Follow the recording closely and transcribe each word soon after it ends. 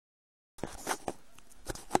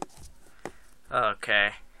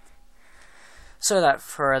Okay. So that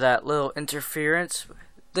for that little interference,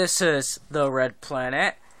 this is the Red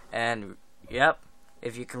Planet, and yep,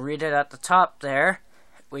 if you can read it at the top there,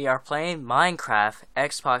 we are playing Minecraft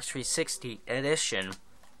Xbox 360 Edition.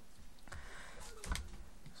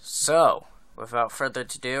 So, without further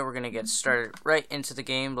ado, we're gonna get started right into the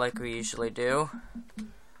game like we usually do.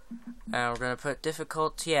 And we're gonna put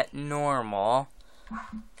difficulty at normal.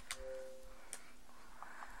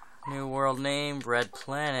 New world name, Red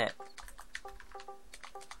Planet.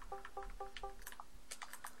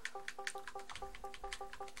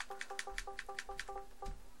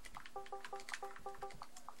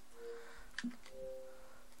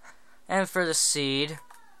 And for the seed,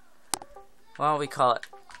 well, we call it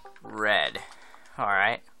red.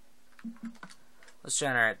 Alright. Let's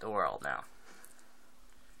generate the world now.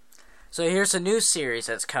 So here's a new series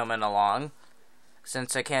that's coming along,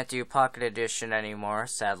 since I can't do Pocket Edition anymore,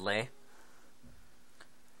 sadly.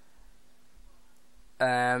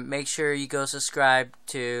 Make sure you go subscribe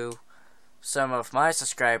to some of my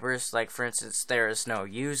subscribers, like for instance, There Is No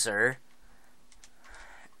User.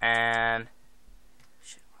 And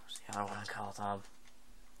shit, what was the other one called?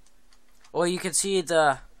 Well, you can see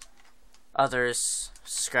the others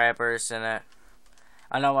subscribers in it.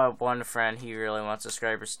 I know my one friend, he really wants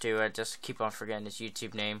subscribers too. I just keep on forgetting his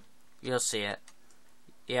YouTube name. You'll see it.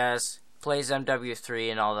 Yes, plays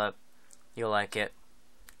MW3 and all that. You'll like it.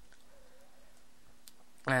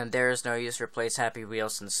 And There Is No User plays Happy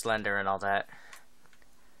Wheels and Slender and all that.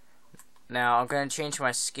 Now I'm gonna change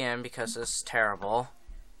my skin because it's terrible.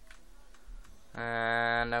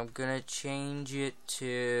 And I'm gonna change it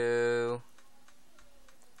to,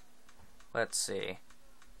 let's see,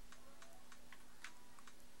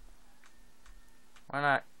 why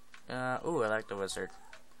not, ooh, I like the wizard.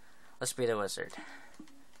 Let's be the wizard.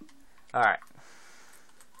 Alright.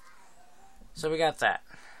 So we got that.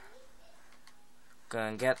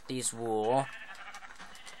 Gonna get these wool.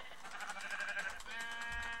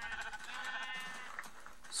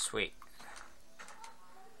 Sweet.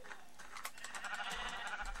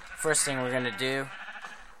 First thing we're gonna do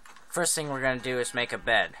is make a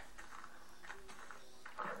bed.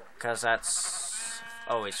 Cause that's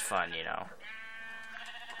always fun, you know.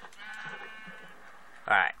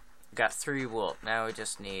 Alright, got 3 wool. Now we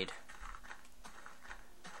just need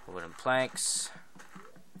wooden planks.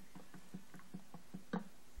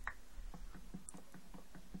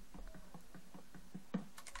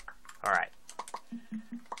 Alright.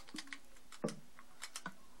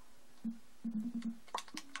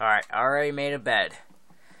 Alright, I already made a bed.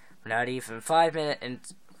 We're not even 5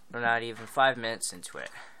 minutes into it.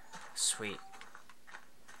 Sweet.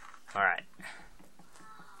 Alright.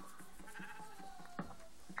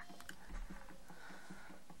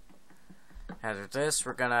 After this,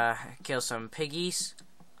 we're gonna kill some piggies.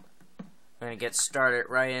 We're gonna get started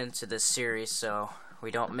right into this series so we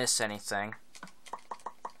don't miss anything.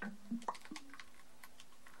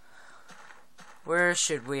 Where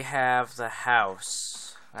should we have the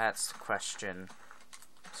house? That's the question.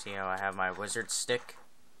 See how I have my wizard stick?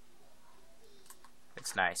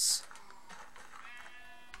 It's nice.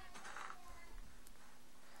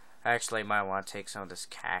 I actually might want to take some of this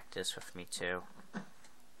cactus with me too.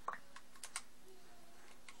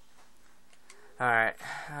 Alright,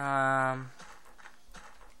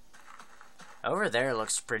 over there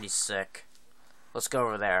looks pretty sick. Let's go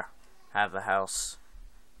over there. Have the house.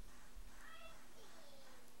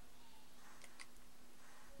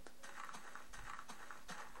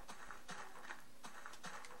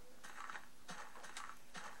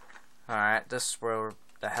 Alright, this is where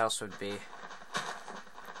the house would be.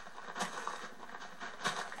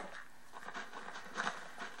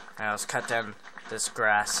 Now let's cut down this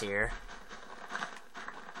grass here.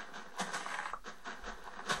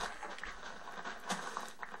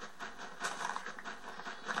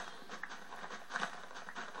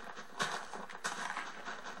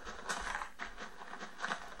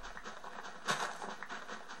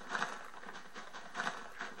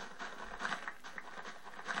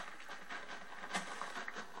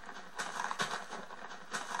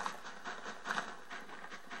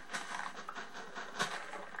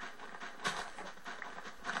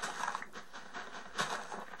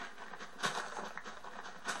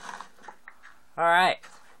 Alright,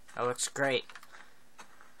 that looks great.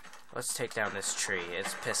 Let's take down this tree.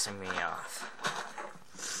 It's pissing me off.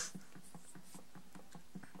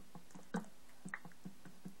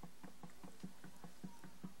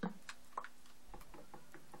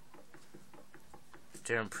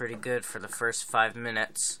 Doing pretty good for the first 5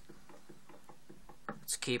 minutes.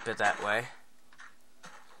 Let's keep it that way.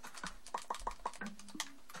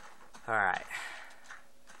 Alright.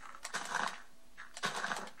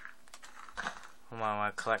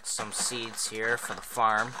 want to collect some seeds here for the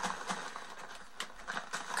farm.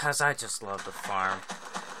 Because I just love the farm.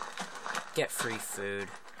 Get free food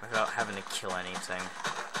without having to kill anything.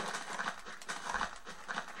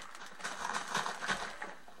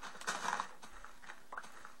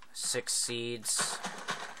 Six seeds.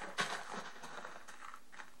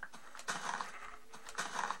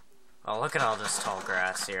 Oh, look at all this tall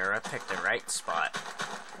grass here. I picked the right spot.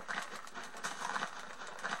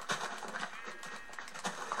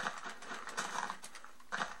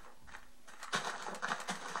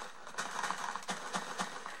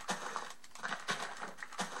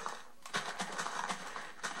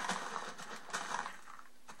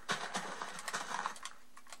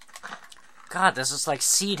 God, this is like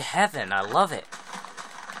seed heaven. I love it.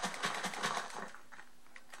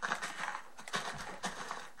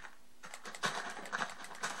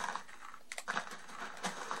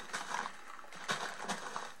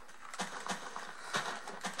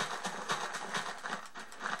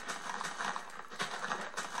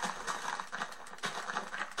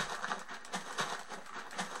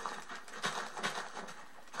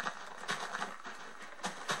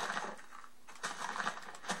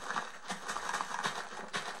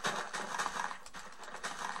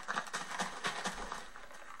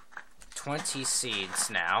 $20 seeds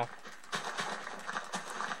now.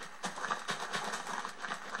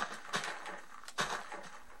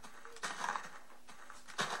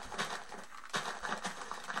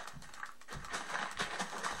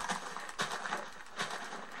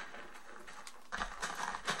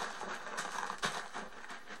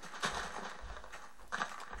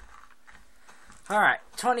 Alright,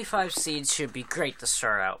 25 seeds should be great to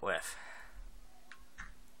start out with.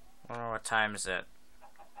 I wonder what time is it?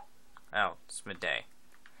 Oh, it's midday.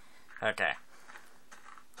 Okay.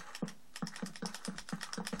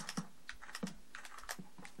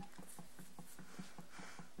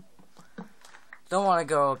 Don't want to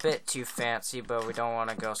go a bit too fancy, but we don't want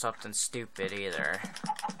to go something stupid either.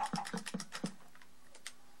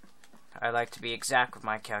 I like to be exact with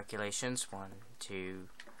my calculations. 1, 2,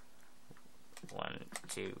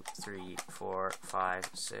 3, 4, 5,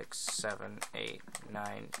 6, 7, 8,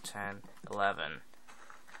 9, 10, 11.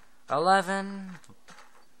 11.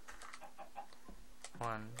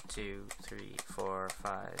 1, 2, 3, 4,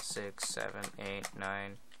 5, 6, 7, 8,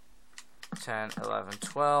 9, 10, 11,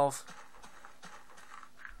 12.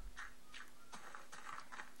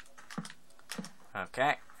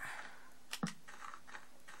 Okay.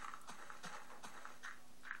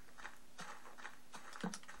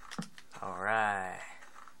 Alright.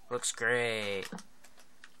 Looks great.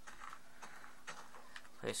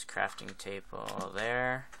 Place crafting table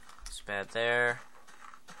there. This bed there.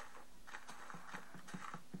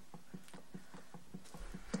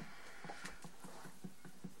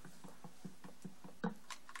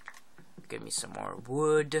 Give me some more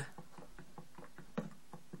wood.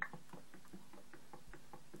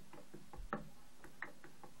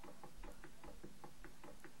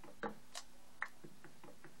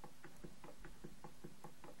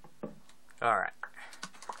 Alright.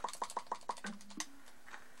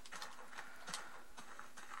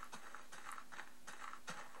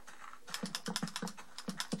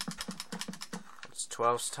 It's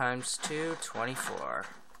 12 times 2, 24.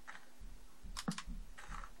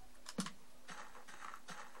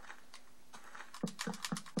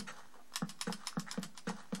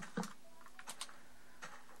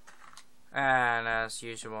 And as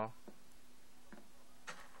usual.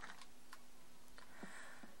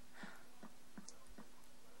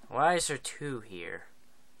 Why is there 2 here?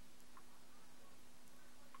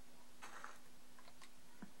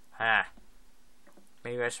 Ah.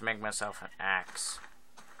 Maybe I should make myself an axe.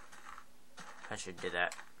 I should do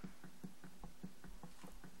that.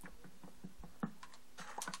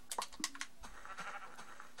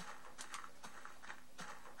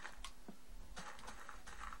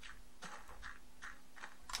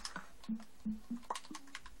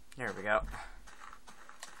 There we go.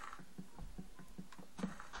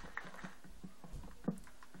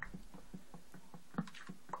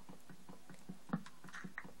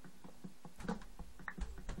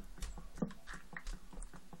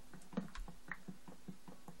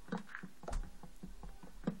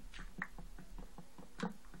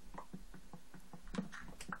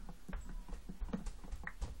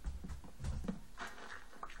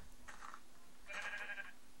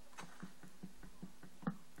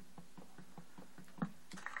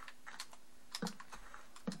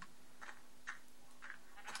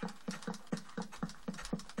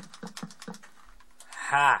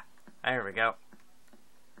 Ha! There we go.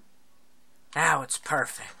 Now it's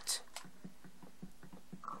perfect.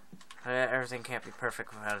 Everything can't be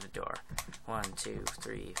perfect without a door. 1, 2,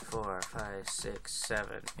 3, 4, 5, 6, 7,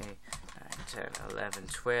 8, 9, 10, 11,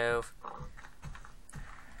 12.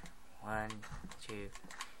 1, 2,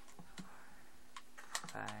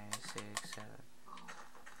 5, 6, 7.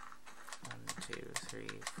 1, 2, 3,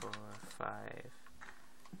 4, 5.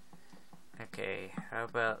 Okay, how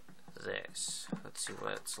about this? Let's see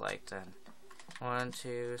what it's like then. 1,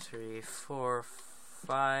 2, 3, 4,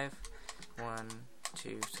 5. 1,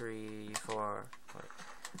 2, 3, 4. Wait.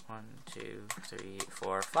 1, 2, 3,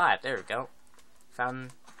 4, 5. There we go.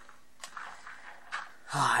 Fountain.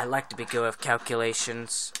 Oh, I like to be good with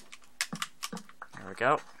calculations. There we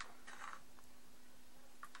go.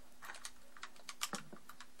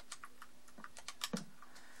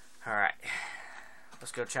 Alright.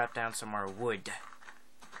 Let's go chop down some more wood.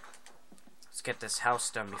 Let's get this house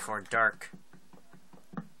done before dark.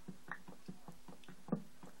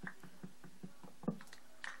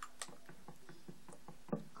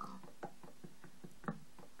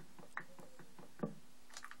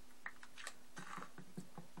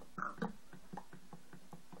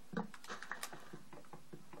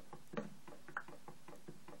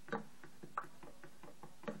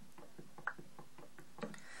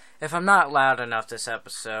 If I'm not loud enough this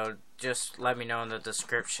episode, just let me know in the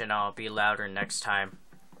description. I'll be louder next time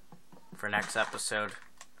for next episode.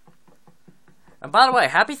 And by the way,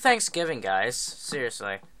 happy Thanksgiving, guys.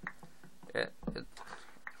 Seriously. I'm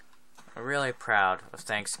really proud of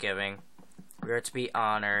Thanksgiving. We are to be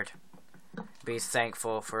honored. Be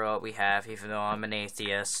thankful for what we have, even though I'm an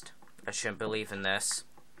atheist. I shouldn't believe in this.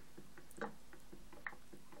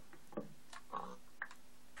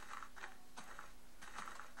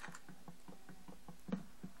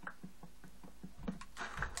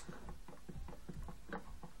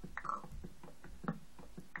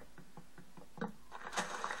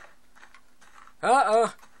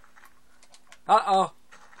 Uh-oh. Uh-oh.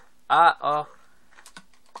 Uh-oh.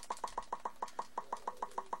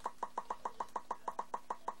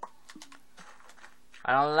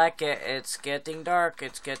 I don't like it. It's getting dark.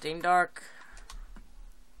 It's getting dark.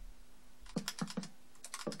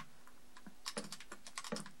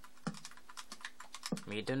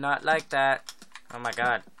 Me do not like that. Oh my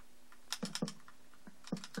god.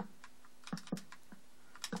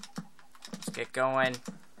 Let's get going.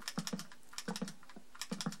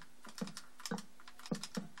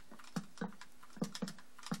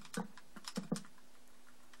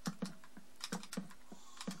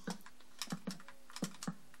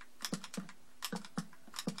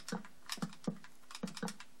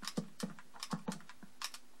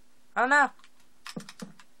 Oh no!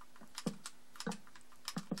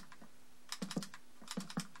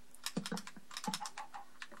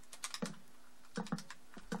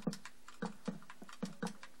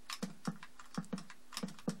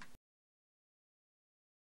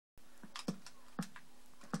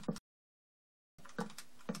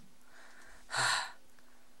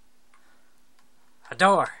 A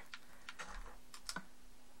door!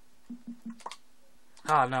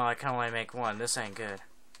 Oh no, I can only make one. This ain't good.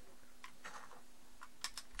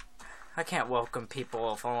 I can't welcome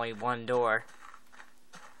people with only one door.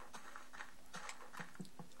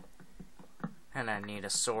 And I need a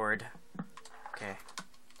sword. Okay.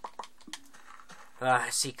 I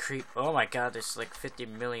see creep. Oh my god, there's like 50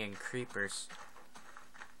 million creepers.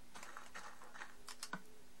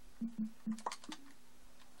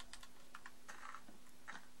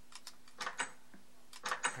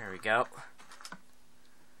 There we go.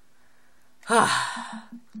 A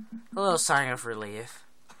little sign of relief.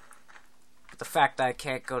 But the fact that I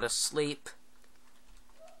can't go to sleep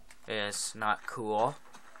is not cool.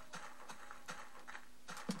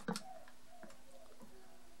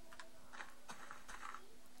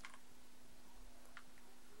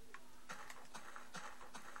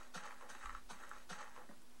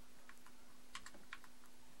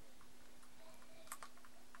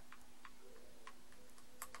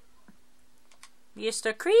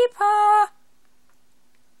 Mr. Creeper!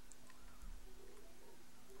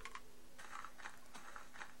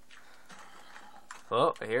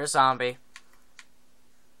 Oh, here's a zombie.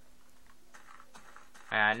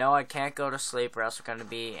 And I know I can't go to sleep or else we're gonna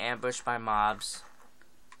be ambushed by mobs.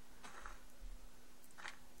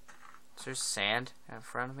 Is there sand in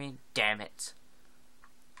front of me? Damn it.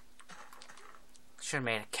 Should have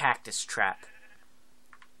made a cactus trap.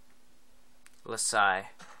 Let's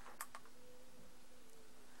sigh.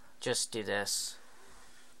 Just do this.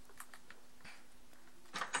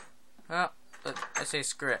 Well, I say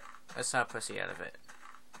screw it. Let's not pussy out of it.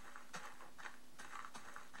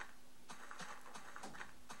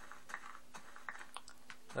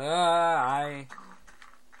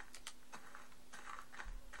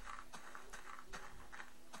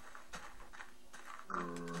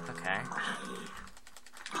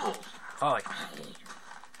 Holy.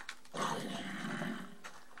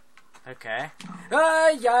 Okay.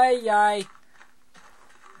 Ay, ay, ay.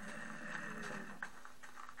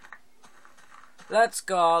 Let's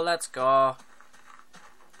go, let's go.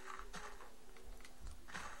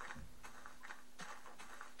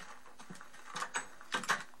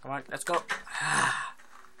 Come on, let's go.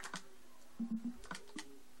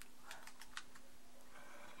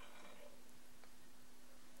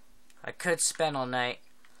 I could spend all night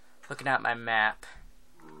looking at my map.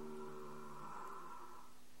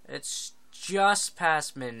 It's just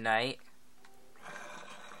past midnight.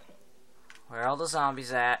 Where are all the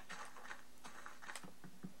zombies at?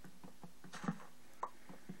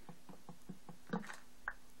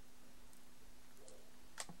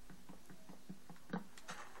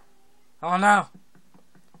 Oh no!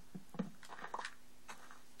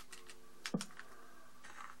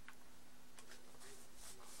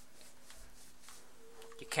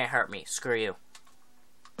 You can't hurt me. Screw you.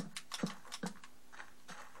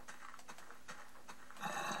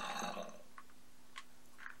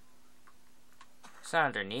 It's not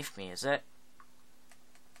underneath me, is it?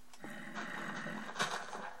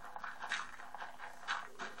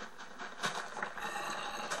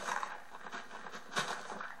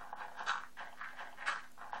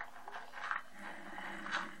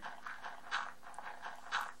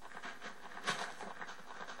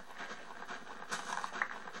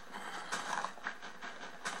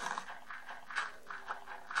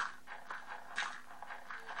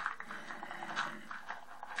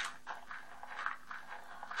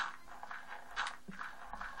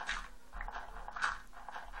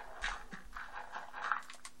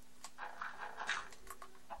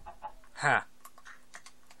 Huh.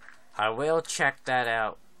 I will check that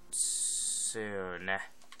out soon.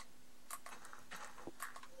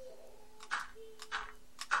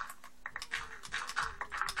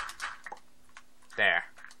 There.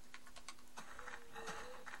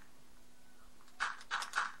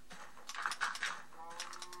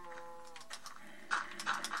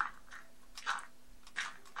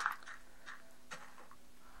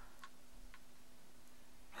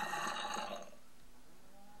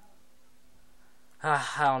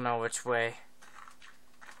 I don't know which way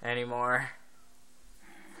anymore.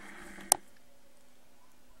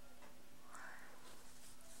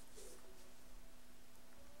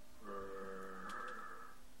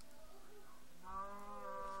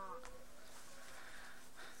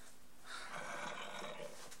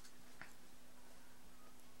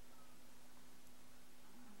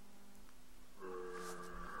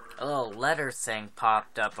 A little letter thing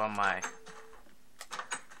popped up on my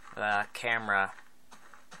camera.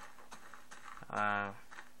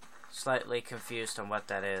 Slightly confused on what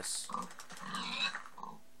that is.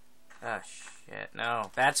 Oh shit, no.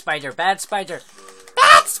 Bad spider, bad spider!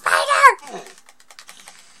 Bad spider!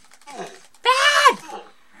 Bad!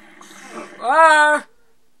 Ah!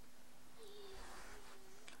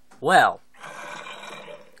 Well,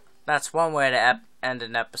 that's one way to end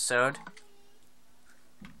an episode.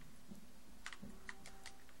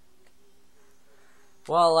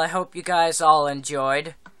 Well, I hope you guys all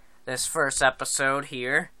enjoyed this first episode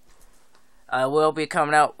here. I will be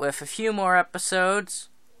coming out with a few more episodes.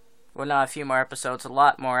 Well, not a few more episodes, a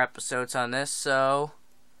lot more episodes on this. So,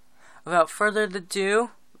 without further ado,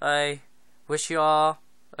 I wish you all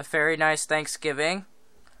a very nice Thanksgiving.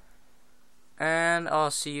 And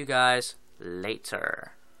I'll see you guys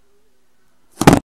later.